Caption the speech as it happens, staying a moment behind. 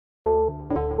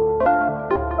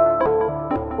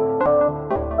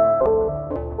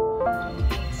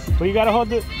But you gotta hold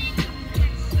the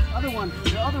other one.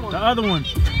 The other one. The other one.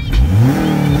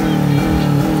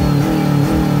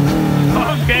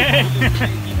 Okay.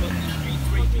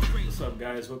 What's up,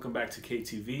 guys? Welcome back to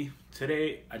KTV.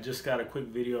 Today, I just got a quick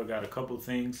video. I got a couple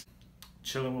things.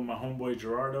 Chilling with my homeboy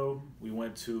Gerardo. We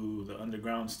went to the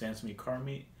underground stance meet car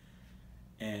meet,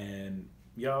 and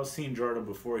y'all seen Gerardo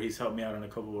before. He's helped me out in a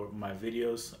couple of my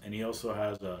videos, and he also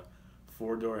has a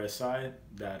 4-door SI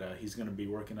that he's going to be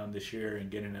working on this year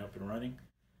and getting it up and running.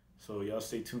 So y'all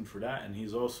stay tuned for that. And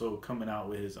he's also coming out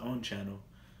with his own channel.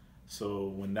 So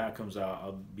when that comes out,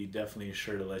 I'll be definitely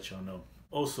sure to let y'all know.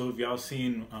 Also, if y'all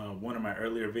seen one of my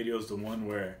earlier videos, the one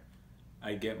where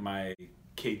I get my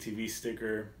KTV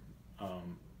sticker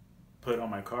put on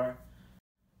my car,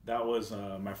 that was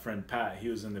my friend Pat. He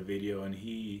was in the video, and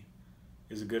he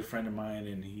is a good friend of mine,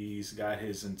 and he's got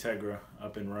his Integra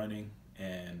up and running.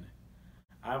 And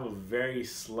I have a very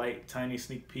slight, tiny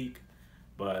sneak peek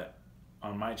but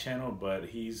on my channel, but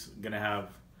he's gonna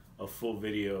have a full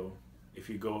video. If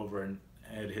you go over and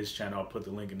at his channel, I'll put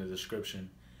the link in the description.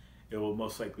 It will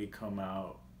most likely come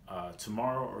out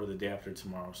tomorrow or the day after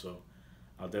tomorrow, so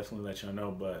I'll definitely let y'all know.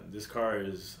 But this car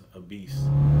is a beast.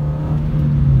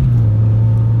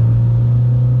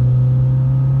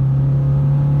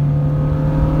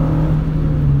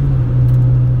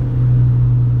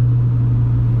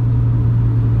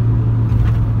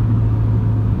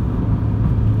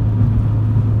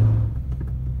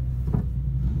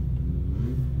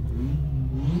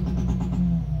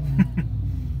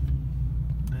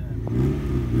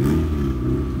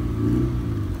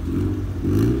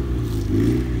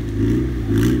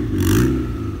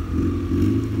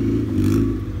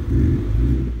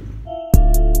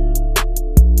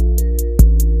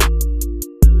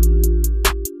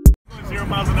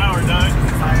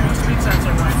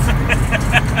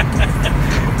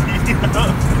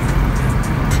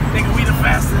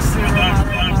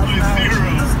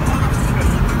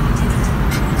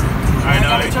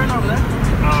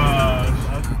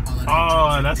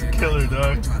 Oh, that's a killer,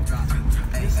 dog.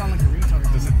 You sound like a retard.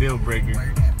 That's a deal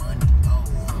breaker.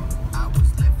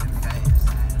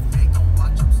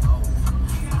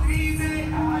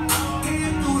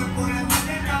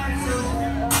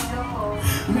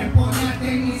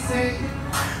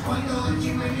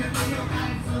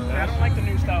 I don't like the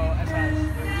new style SIs.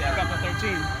 I got the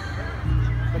 13.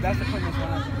 But that's the cleanest one.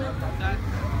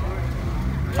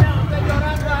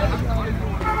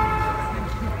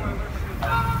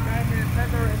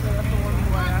 That's the one who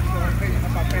I asked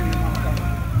about painting my stuff.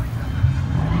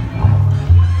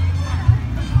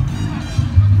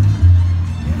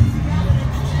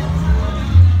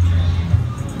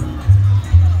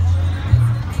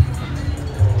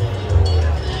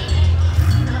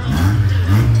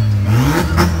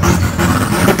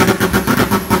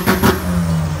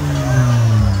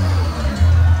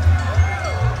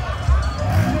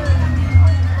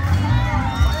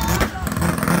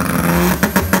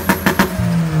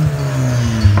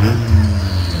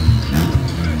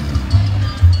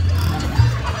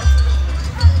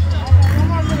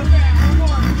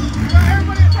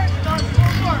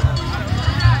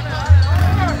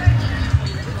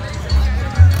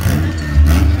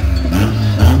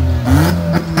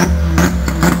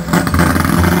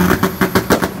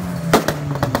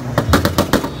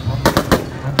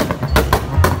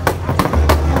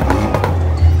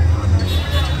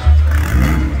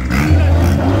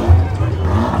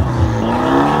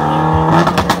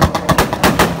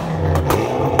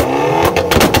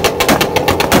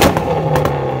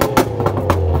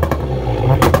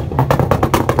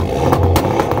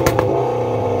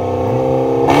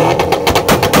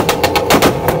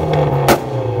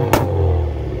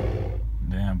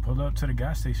 To the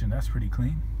gas station, that's pretty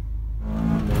clean.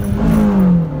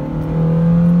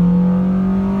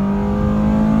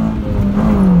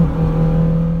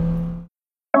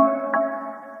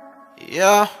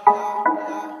 Yeah.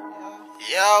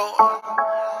 Yo.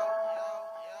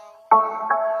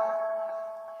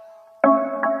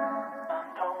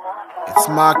 It's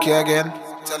Marky again.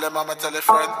 Tell your mama, tell your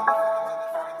friend.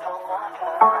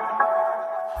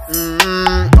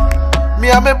 Me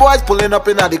and my boys pulling up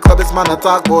in at the club. It's man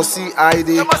attack, boss CID.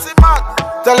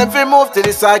 Tell him to move to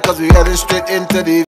the side, cause we heading straight into the